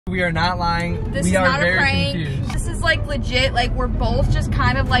We are not lying. This we is are not very a prank. confused. This is like legit, like we're both just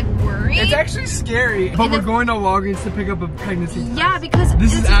kind of like worried. It's actually scary, but we're going to Walgreens to pick up a pregnancy test. Yeah, because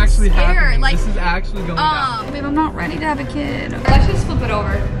this is actually scary. happening. Like, this is actually going down. Babe, I'm not ready to have a kid. Let's just flip it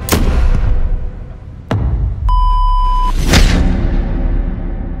over.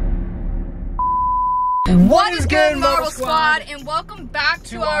 What is good, Marble Squad, and welcome back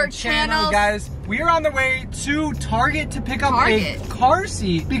to our channel, guys. We are on the way to Target to pick up a car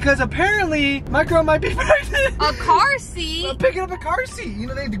seat because apparently my girl might be pregnant. A car seat? Picking up a car seat. You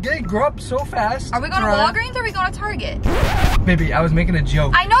know, they grow up so fast. Are we going to Walgreens or are we going to Target? Baby, I was making a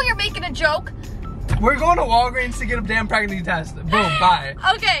joke. I know you're making a joke. We're going to Walgreens to get a damn pregnancy test. Boom, bye.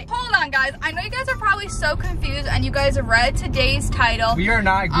 Okay, hold on, guys. I know you guys are probably so confused and you guys have read today's title. We are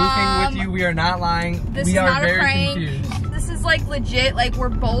not goofing with you. We are not lying. We are not very confused. This is like legit, like we're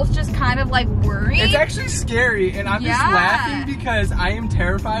both just kind of like worried. It's actually scary, and I'm just laughing because I am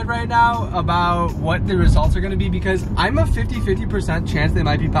terrified right now about what the results are going to be because I'm a 50% chance they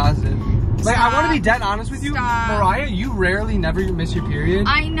might be positive. Like, I want to be dead honest with you. Mariah, you rarely never miss your period.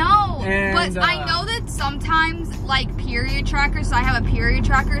 I know, and, but I know that sometimes, like, period trackers, so I have a period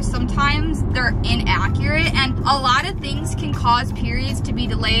tracker, sometimes they're inaccurate, and a lot of things can cause periods to be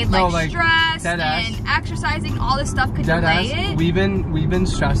delayed, like stress and exercising, all this stuff could delay it. We've been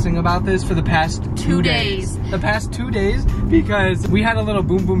stressing about this for the past 2 days. The past 2 days, because we had a little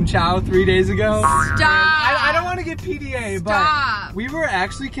boom boom chow 3 days ago. Stop! I don't want to get PDA, but we were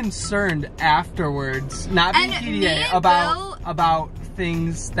actually concerned afterwards, not being PDA, about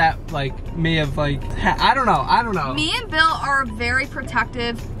things that like may have like I don't know. Me and Bill are very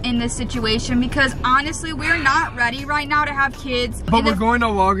protective in this situation because honestly we're not ready right now to have kids. But we're going to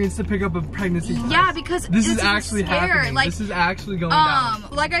Walgreens to pick up a pregnancy test. Yeah, because this is actually happening. Like, this is actually going down.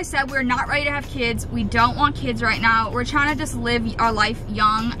 Like I said, we're not ready to have kids. We don't want kids right now. We're trying to just live our life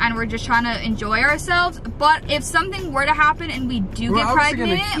young and we're just trying to enjoy ourselves. But if something were to happen and we do get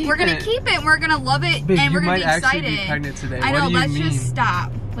pregnant, we're gonna keep it. We're gonna love it, and we're gonna be excited. You might actually be pregnant today. I know. What do you mean? Just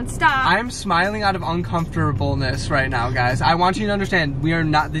stop. Let's stop. I'm smiling out of uncomfortableness right now, guys. I want you to understand, we are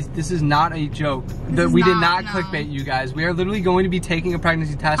not. This is not a joke. We did not clickbait you guys. We are literally going to be taking a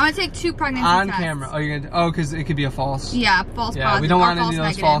pregnancy test. I'm gonna take 2 pregnancy tests on camera. Oh, you're gonna? Oh, because it could be a false. Yeah, false. Yeah, positive, we don't want any of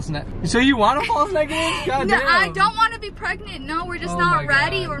those negative. false. So you want a false negative? God damn. I don't want to be pregnant. No, we're just not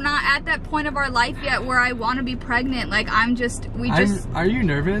ready. We're not at that point of our life yet where I want to be pregnant. Like Are you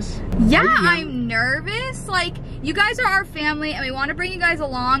nervous? Yeah, I'm nervous. Like, you guys are our family and we want to bring you guys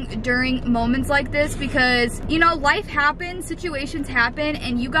along during moments like this because, you know, life happens, situations happen,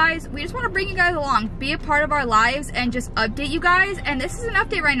 and you guys, we just want to bring you guys along, be a part of our lives and just update you guys. And this is an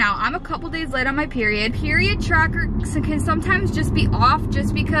update right now. I'm a couple days late on my period. Period tracker can sometimes just be off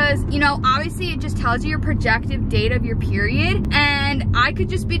just because, you know, obviously it just tells you your projected date of your period, and I could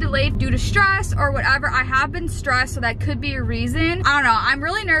just be delayed due to stress or whatever. I have been stressed, so that could be a reason. I don't know. I'm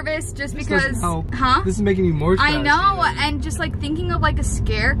really nervous just because. This is making you more stressed. I know, and just like thinking of like a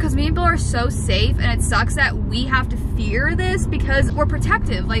scare, because me and Bill are so safe, and it sucks that we have to fear this because we're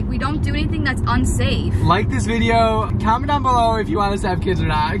protective. Like, we don't do anything that's unsafe. Like this video, comment down below if you want us to have kids or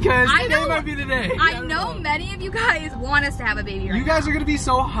not, because today might be the day. I know many of you guys want us to have a baby right now. You guys are gonna be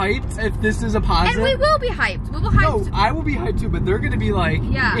so hyped if this is a positive. And we will be hyped. We will hype. No, I will be hyped too, but they're gonna be like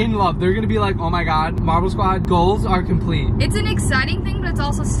in love. They're gonna be like, oh my god, Marble Squad goals are complete. It's an exciting thing, but it's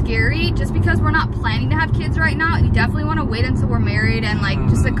also scary just because we're not planning to have kids right now. We definitely want to wait until we're married and like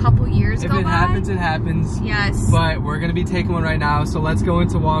just a couple years go by. If it happens, it happens. Yes. But we're gonna be taking one right now, so let's go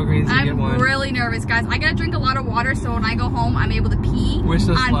into Walgreens and get one. I'm really nervous, guys. I gotta drink a lot of water so when I go home, I'm able to pee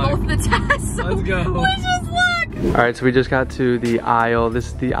on both the tests. So let's go. Wish us luck. All right, so we just got to the aisle. This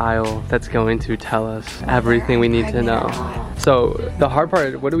is the aisle that's going to tell us everything we need to know. So the hard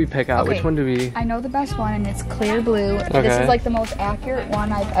part, what do we pick out? Which one do we? I know the best one, and it's clear blue. This is like the most accurate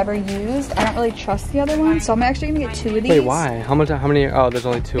one I've ever used. I don't really trust the other one, so I'm actually gonna get 2 of these. Wait, why? How many? Oh, there's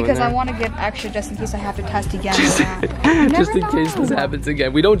only 2 because in there. I want to get extra just in case I have to test again. Just in case this happens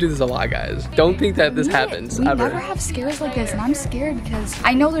again. We don't do this a lot, guys. Don't think that this happens we ever. Never have scares like this, and I'm scared because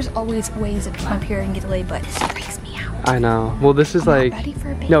I know there's always ways of my period and get delayed, but this freaks me out. I know. Well, this is like ready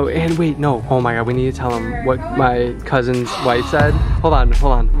for a baby. No, and wait, no. Oh my god, we need to tell him what my cousin's wife said. Hold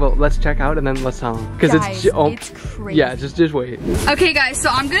on. Well, let's check out and then let's tell him because it's crazy. Yeah, just wait. Okay, guys. So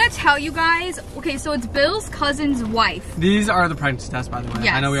I'm gonna tell you guys. Okay, so it's Bill's cousin's wife. These are the pregnancy tests, by the way.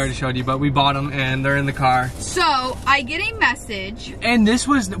 Yes. I know we already showed you, but we bought them and they're in the car. So I get a message. And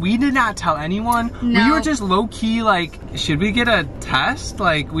we did not tell anyone. No. We were just low key like, should we get a test?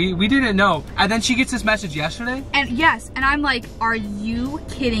 Like we didn't know. And then she gets this message yesterday. And yes, and I'm like, are you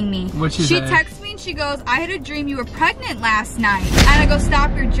kidding me? What she texts me and she goes, I had a dream you were pregnant last night. And I go,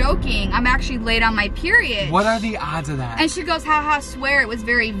 stop, you're joking. I'm actually late on my period. What are the odds of that? And she goes, haha, swear, it was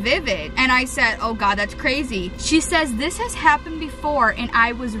very vivid. And I said, oh God, that's crazy. She says, this has happened before and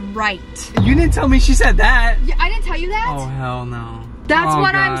I was right. You didn't tell me she said that. Yeah, I didn't tell you that? Oh, hell no. That's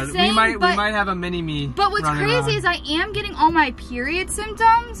what I'm saying. We might have a mini-me. But what's crazy is I am getting all my period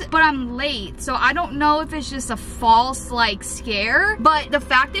symptoms, but I'm late. So I don't know if it's just a false, like, scare. But the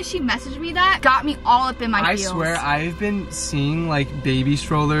fact that she messaged me that got me all up in my feels. I swear, I've been seeing, like, baby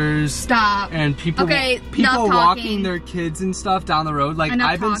strollers. Stop. And people walking their kids and stuff down the road. Like,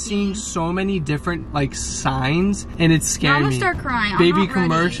 I've been seeing so many different, like, signs, and it's scaring me. I'm gonna start crying. Baby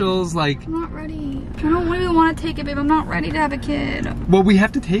commercials, like... I'm not ready. I don't really want to take it, babe. I'm not ready to have a kid. Well, we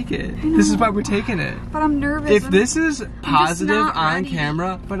have to take it. This is why we're taking it. But I'm nervous. If this is positive on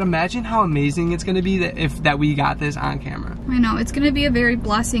camera, but imagine how amazing it's gonna be that we got this on camera. I know, it's gonna be a very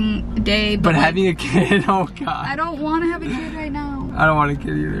blessing day. But like, having a kid, oh God. I don't want to have a kid right now. I don't want a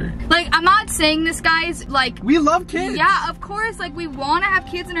kid either. Like, I'm not saying this, guys, like... We love kids. Yeah, of course, like, we want to have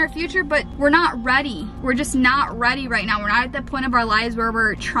kids in our future, but we're not ready. We're just not ready right now. We're not at that point of our lives where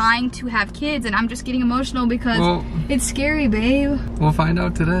we're trying to have kids, and I'm just getting emotional because it's scary, babe. We'll find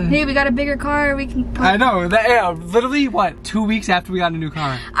out today. Hey, we got a bigger car. We can... I know. Literally, what? 2 weeks after we got a new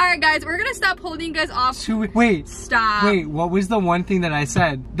car. All right, guys, we're going to stop holding you guys off. Wait. Stop. Wait, what was the one thing that I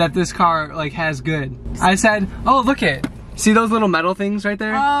said that this car, like, has good? I said, oh, look it. See those little metal things right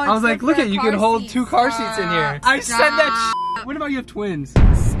there? Oh, I was like, look at, you can hold 2 car seats in here. I said that shit. What about you have twins?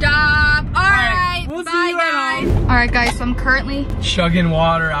 Stop. All right. We'll bye, see you guys. All right, guys, so I'm currently chugging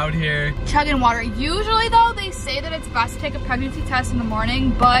water out here. Chugging water. Usually, though, they say that it's best to take a pregnancy test in the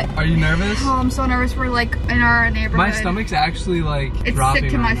morning, but... Are you nervous? Oh, I'm so nervous. We're, like, in our neighborhood. My stomach's actually, like, it's dropping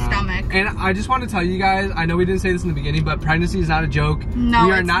sick to my now. stomach. And I just want to tell you guys, I know we didn't say this in the beginning, but pregnancy is not a joke. No,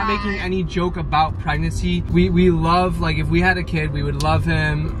 we are not making any joke about pregnancy. We love, like, if we had a kid, we would love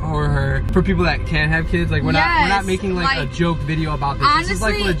him or her. For people that can't have kids, like, we're not making, like, a joke video about this. Honestly, this is,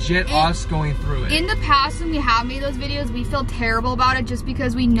 like, legit us going through it. In the past, when we have made those videos, we feel terrible about it just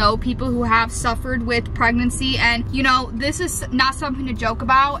because we know people who have suffered with pregnancy, and you know, this is not something to joke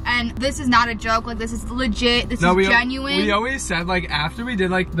about, and this is not a joke. Like, this is legit. This is genuine. We always said, like, after we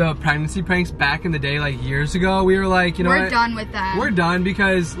did, like, the pregnancy pranks back in the day, like, years ago, we were like, you know what? We're done with that. We're done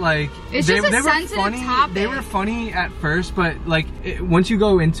because, like, it's just a sensitive topic. They were funny at first, but, like, once you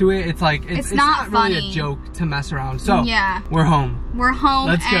go into it, it's like, it's not really a joke to mess around. So, yeah, we're home. We're home.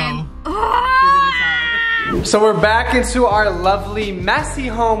 Let's go. So we're back into our lovely, messy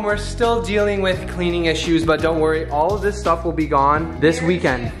home. We're still dealing with cleaning issues, but don't worry, all of this stuff will be gone this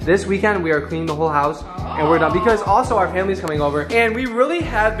weekend. This weekend, we are cleaning the whole house, and we're done. Because also our family's coming over, and we really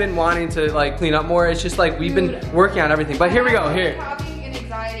have been wanting to, like, clean up more. It's just like we've been working on everything. But here we go, here.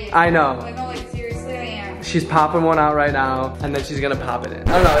 I know. Like, seriously, I am. She's popping one out right now, and then she's gonna pop it in.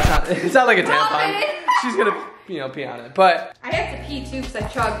 I don't know, it's not like a tampon. She's gonna, you know, pee on it, but. I have to pee too because I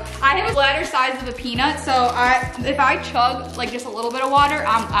chug. I have a bladder size of a peanut, so if I chug like just a little bit of water,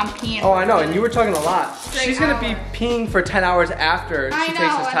 I'm peeing. Oh, I know, and you were chugging a lot. She's gonna be peeing for 10 hours after she takes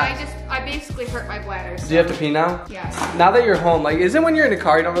this test. I basically hurt my bladder. So. Do you have to pee now? Yes. Now that you're home, like, isn't when you're in the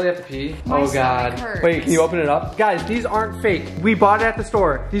car, you don't really have to pee? My oh God. Hurts. Wait, can you open it up? Guys, these aren't fake. We bought it at the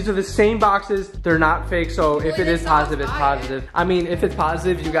store. These are the same boxes. They're not fake, so if it is positive, it's positive. I mean, if it's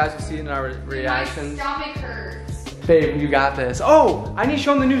positive, you guys will see it in our reactions. My stomach hurts. Babe, you got this. Oh, I need to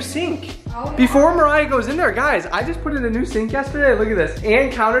show them the new sink. Oh, before Mariah goes in there, guys, I just put in a new sink yesterday. Look at this.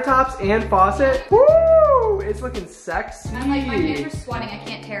 And countertops and faucet. Woo! It's looking sexy. I'm like, my hands are sweating. I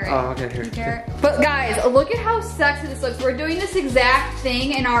can't tear it. Oh, okay, here. Tear it. But guys, look at how sexy this looks. We're doing this exact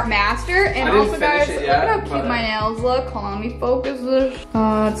thing in our master. And also, guys, look at how cute my nails look. Hold on, let me focus this.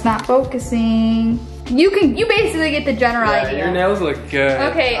 Oh, it's not focusing. You basically get the general idea. Your nails look good.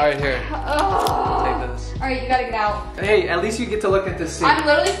 Okay. All right, here. Oh. Take this. All right, you gotta get out. Hey, at least you get to look at the sink. I'm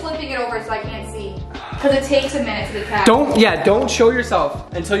literally flipping it over so I can't see. Because it takes a minute to detach. Don't show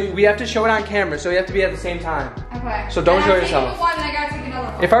yourself until we have to show it on camera, so you have to be at the same time. Okay. So don't show yourself. One, and I gotta take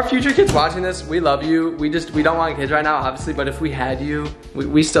another one. If our future kids watching this, we love you. We don't want kids right now, obviously, but if we had you,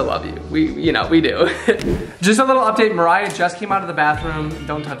 we still love you. We do. Just a little update, Mariah just came out of the bathroom.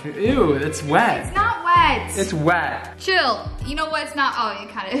 Don't touch me. Ew, it's wet. It's not wet. It's wet. Chill. You know what? It's not. Oh, it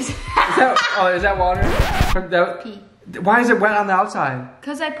kind of is. Is that water? Pee. Why is it wet on the outside?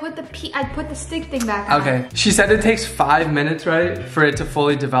 Cause I put the stick thing back on. Okay. She said it takes 5 minutes, right, for it to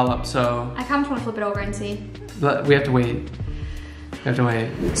fully develop. So I kind of want to flip it over and see. We have to wait. You have to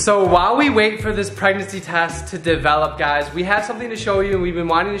wait. So while we wait for this pregnancy test to develop, guys, we have something to show you, and we've been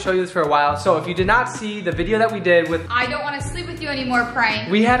wanting to show you this for a while. So if you did not see the video that we did with I Don't Want to Sleep With You Anymore prank.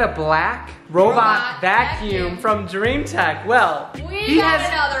 We had a black robot vacuum from Dreametech. Well, he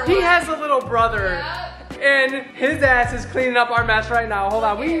has a little brother. Yep. And his ass is cleaning up our mess right now. Hold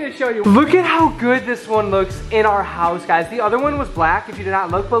on, we need to show you. Look at how good this one looks in our house, guys. The other one was black, if you did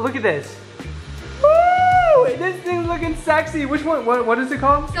not look, but look at this. Woo! This thing's looking sexy. Which one? What is it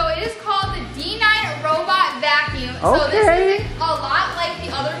called? So it is called the D9 Robot Vacuum. Okay. So this is a lot like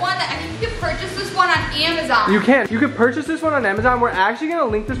the other one. That I think you can purchase this one on Amazon. You can. You can purchase this one on Amazon. We're actually gonna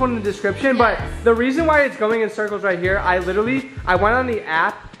link this one in the description. Yes. But the reason why it's going in circles right here, I went on the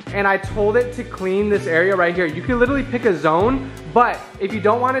app and I told it to clean this area right here. You can literally pick a zone, but if you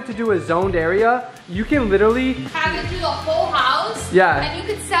don't want it to do a zoned area, you can literally have it do the whole house. Yeah. And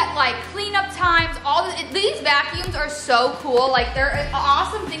you could set like cleanup times. These vacuums are so cool. Like they're an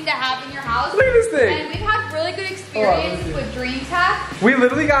awesome thing to have in your house. Look at this thing. And we've had really good experiences with Dreametech. We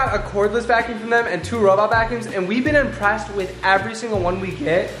literally got a cordless vacuum from them and 2 robot vacuums, and we've been impressed with every single one we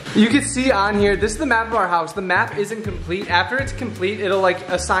get. You can see on here, this is the map of our house. The map isn't complete. After it's complete, it'll like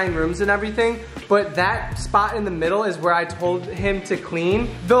assign rooms and everything. But that spot in the middle is where I told him to clean.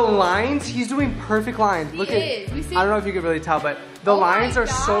 The lines, he's doing perfect lines. Look at, I don't know if you can really tell, but the lines are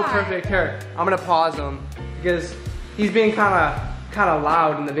so perfect. Here, I'm gonna pause him because he's being kind of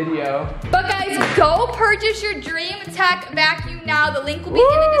loud in the video. But guys, go purchase your Dreametech vacuum now. The link will be in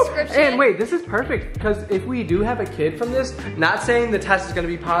the description. And wait, this is perfect because if we do have a kid from this, not saying the test is gonna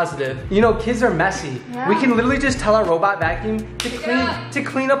be positive. You know, kids are messy. Yeah. We can literally just tell our robot vacuum to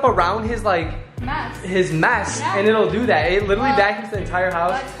clean up around his like mess, yeah. And it'll do that. It literally vacuums the entire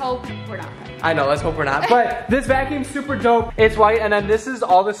house. Let's hope we're not. I know, let's hope we're not. But this vacuum's super dope. It's white, and then this is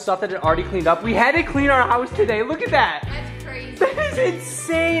all the stuff that it already cleaned up. We had to clean our house today. Look at that. That's crazy. That is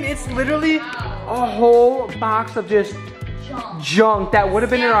insane. It's literally a whole box of just junk that would have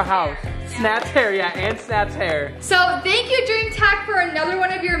been in our house. Snap's hair, yeah, and Snap's hair. So thank you, Dreametech, for another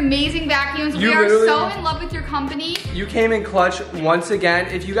one of your amazing vacuums. We are so in love with your company. You came in clutch once again.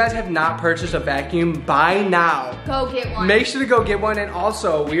 If you guys have not purchased a vacuum, buy now. Go get one. Make sure to go get one. And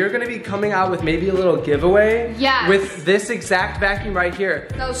also, we are going to be coming out with maybe a little giveaway. Yes. With this exact vacuum right here.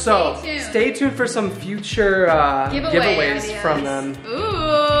 So stay tuned. Stay tuned for some future giveaways from them.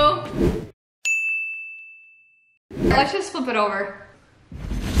 Ooh. Let's just flip it over.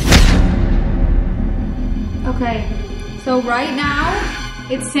 Okay, so right now,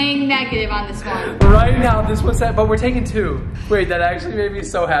 it's saying negative on this one. Right now, this one's sad, but we're taking 2. Wait, that actually made me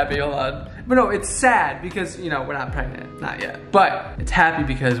so happy, hold on. But no, it's sad because, you know, we're not pregnant, not yet. But it's happy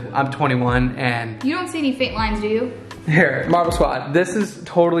because I'm 21 and... You don't see any faint lines, do you? Here, Marble Squad, this is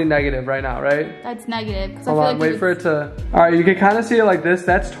totally negative right now, right? That's negative. Hold on, wait for it to... All right, you can kind of see it like this.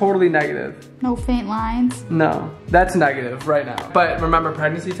 That's totally negative. No faint lines? No, that's negative right now. But remember,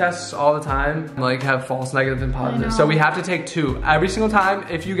 pregnancy tests all the time like have false negatives and positives. So we have to take 2 every single time.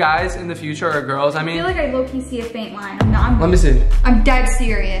 If you guys in the future are girls, I mean... I feel like I low-key see a faint line. Let me see. I'm dead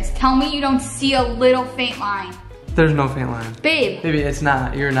serious. Tell me you don't see a little faint line. There's no faint line. Babe. Baby, it's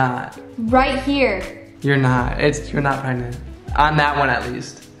not. You're not. Right here. You're not. You're not pregnant. On that one at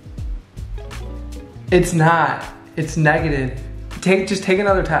least. It's not. It's negative. Just take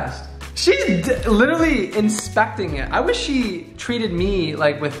another test. She's literally inspecting it. I wish she treated me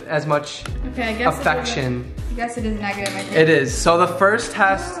like with as much affection. I guess it is negative, I think. It is. So the first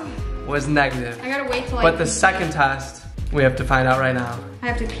test was negative. I gotta wait till But the second test, we have to find out right now. I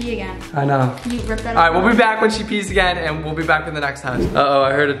have to pee again. I know. Can you rip that All right, we'll be back when she pees again, and we'll be back with the next test. Uh-oh,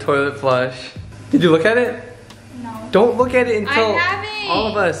 I heard a toilet flush. Did you look at it? No. Don't look at it until I haven't. all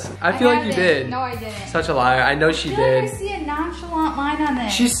of us. I feel like you did. No, I didn't. Such a liar. I know she did. Like I see a nonchalant line on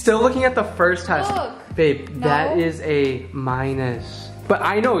this. She's still looking at the first test. Look. Babe, that is a minus. But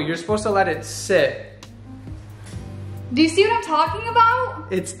I know, you're supposed to let it sit. Do you see what I'm talking about?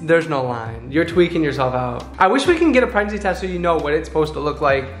 There's no line. You're tweaking yourself out. I wish we can get a pregnancy test so you know what it's supposed to look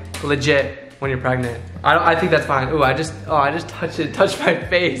like legit when you're pregnant. I think that's fine. Ooh, I just touched my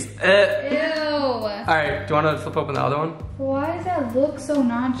face. Ew. All right, do you want to flip open the other one? Why does that look so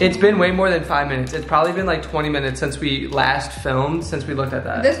nonchalant? It's been way more than 5 minutes. It's probably been like 20 minutes since we last filmed, since we looked at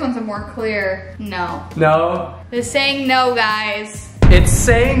that. This one's a more clear no. No? It's saying no, guys. It's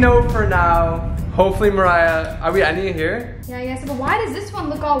saying no for now. Hopefully, Mariah, are we ending it here? Yeah, I guess, but why does this one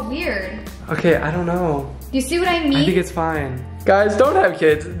look all weird? Okay, I don't know. Do you see what I mean? I think it's fine. Guys, don't have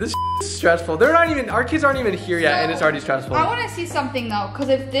kids. This is stressful. Our kids aren't even here yet, and it's already stressful. I want to see something though, because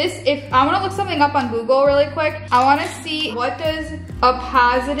if I want to look something up on Google really quick, I want to see what does a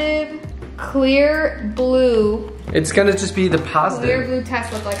positive clear blue It's gonna just be the positive. Clear blue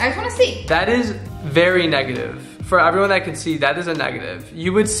test look like. I just wanna see. That is very negative. For everyone that can see, that is a negative.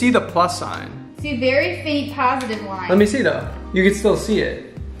 You would see the plus sign. See, very faint positive line. Let me see though. You can still see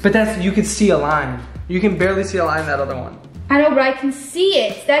it. But you can see a line. You can barely see a line in that other one. I know, but I can see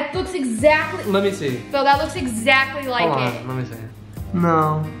it. That looks exactly. Let me see. Phil, that looks exactly like Hold on, let me see.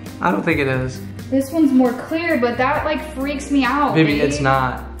 No, I don't think it is. This one's more clear, but that like freaks me out. Baby, it's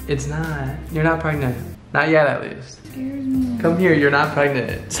not. It's not. You're not pregnant. Not yet, at least. Scares me. Come here, you're not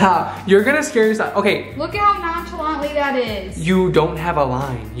pregnant. Stop. You're gonna scare yourself. Okay. Look at how nonchalantly that is. You don't have a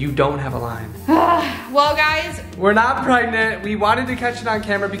line. You don't have a line. Well, guys. We're not pregnant. We wanted to catch it on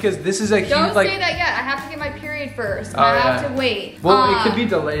camera because this is a huge, Don't say that yet. I have to get my period first. I have to wait. Well, it could be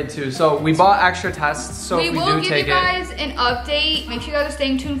delayed too. So we bought extra tests. So we will give you guys an update. Make sure you guys are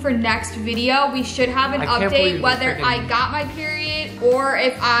staying tuned for next video. We should have an update whether I got my period or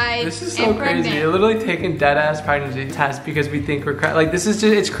if I This is so crazy. You're literally taking dead ass pregnancy tests because we think we're like this is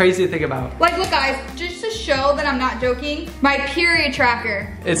just, it's crazy to think about. Like, look guys, just to show that I'm not joking, my period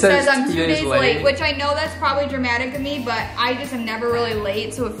tracker says I'm 2 days late, which I know that's probably dramatic of me, but I just am never really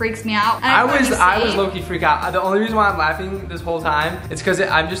late, so it freaks me out. I was low-key freak out. The only reason why I'm laughing this whole time is because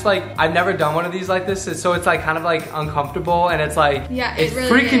I'm just like, I've never done one of these like this, so it's like kind of like uncomfortable, and it's like, yeah, it's really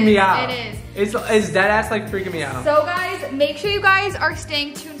freaking me out. It is. It's dead ass like freaking me out. So guys, make sure you guys are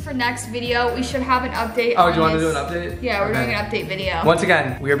staying tuned for next video. We should have an update. Oh, do you want to do an update? Yeah, we're doing an update video. Once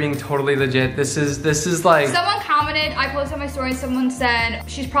again, we are being totally legit. This is like. Someone commented, I posted on my story, someone said,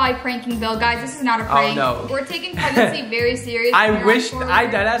 she's probably pranking Bill. Guys, this is not a prank. Oh, no. We're taking pregnancy very seriously. I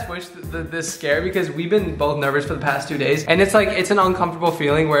dead ass wish this scare because we've been both nervous for the past 2 days. And it's like, it's an uncomfortable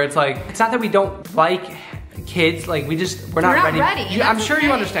feeling where it's like, it's not that we don't like kids, like we're not ready. I'm sure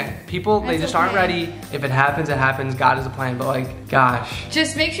you understand. People, they just aren't ready. If it happens, it happens. God is a plan, but like, gosh.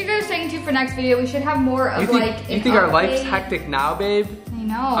 Just make sure you guys are staying tuned for next video. We should have more of You think our life's hectic now, babe? I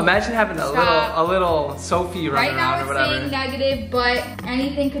know. Imagine having a little Sophie running around or whatever. Right now it's saying negative, but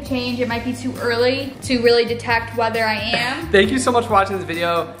anything could change. It might be too early to really detect whether I am. Thank you so much for watching this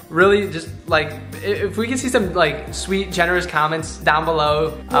video. Really, just like, if we can see some like sweet, generous comments down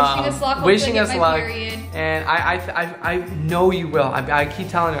below. Wishing us luck. Period. And I know you will. I keep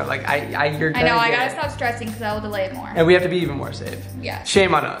telling her, like, you're gonna I gotta stop stressing because I will delay it more. And we have to be even more safe. Yeah.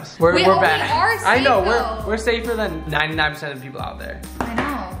 Shame on us. We're bad. We are safe, I know, we're safer than 99% of people out there. I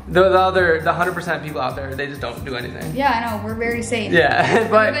know. The 100% of people out there, they just don't do anything. Yeah, I know, we're very safe. Yeah,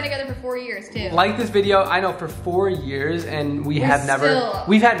 but we've been together for 4 years too. Like this video, I know for 4 years, and we've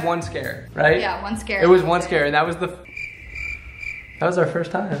had one scare, right? Yeah, one scare. It was one scare, and that was our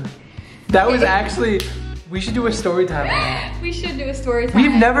first time. That was actually, we should do a story time on that. We should do a story time.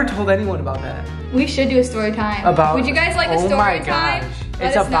 We've never told anyone about that. We should do a story time. Would you guys like a story time?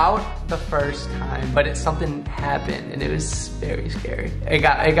 It's about the first time, but something happened and it was very scary. It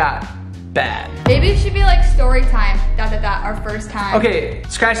got bad. Maybe it should be like story time, our first time. Okay,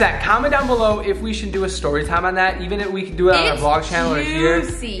 scratch that. Comment down below if we should do a story time on that. Even if we can do it on our vlog channel or here.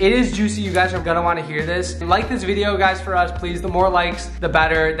 It is juicy. You guys are gonna want to hear this. Like this video, guys, for us, please. The more likes, the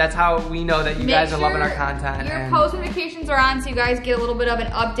better. That's how we know that you guys are loving our content. Your post notifications are on, so you guys get a little bit of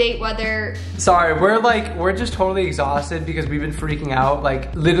an update whether. Sorry, we're just totally exhausted because we've been freaking out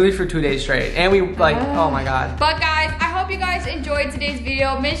like literally for 2 days straight, and we like, oh my god. But guys, I hope you guys enjoyed today's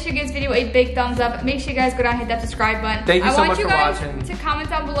video. Make sure you give this video a big thumbs up. Make sure you guys go down and hit that subscribe button. Thank you so much for watching. I want you guys to comment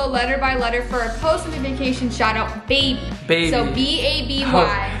down below letter by letter for a post notification shout out, baby. So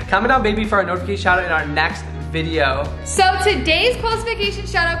B-A-B-Y. Comment down baby for our notification shout out in our next video. So today's post notification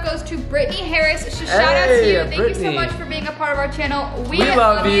shout out goes to Brittany Harris. So shout out to you. Thank you so much for being a part of our channel. We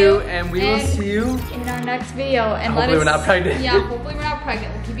love you, and we will see you in our next video. And hopefully we're not pregnant. Yeah, hopefully we're not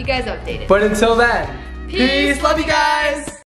pregnant. We'll keep you guys updated. But until then, peace. Love you guys.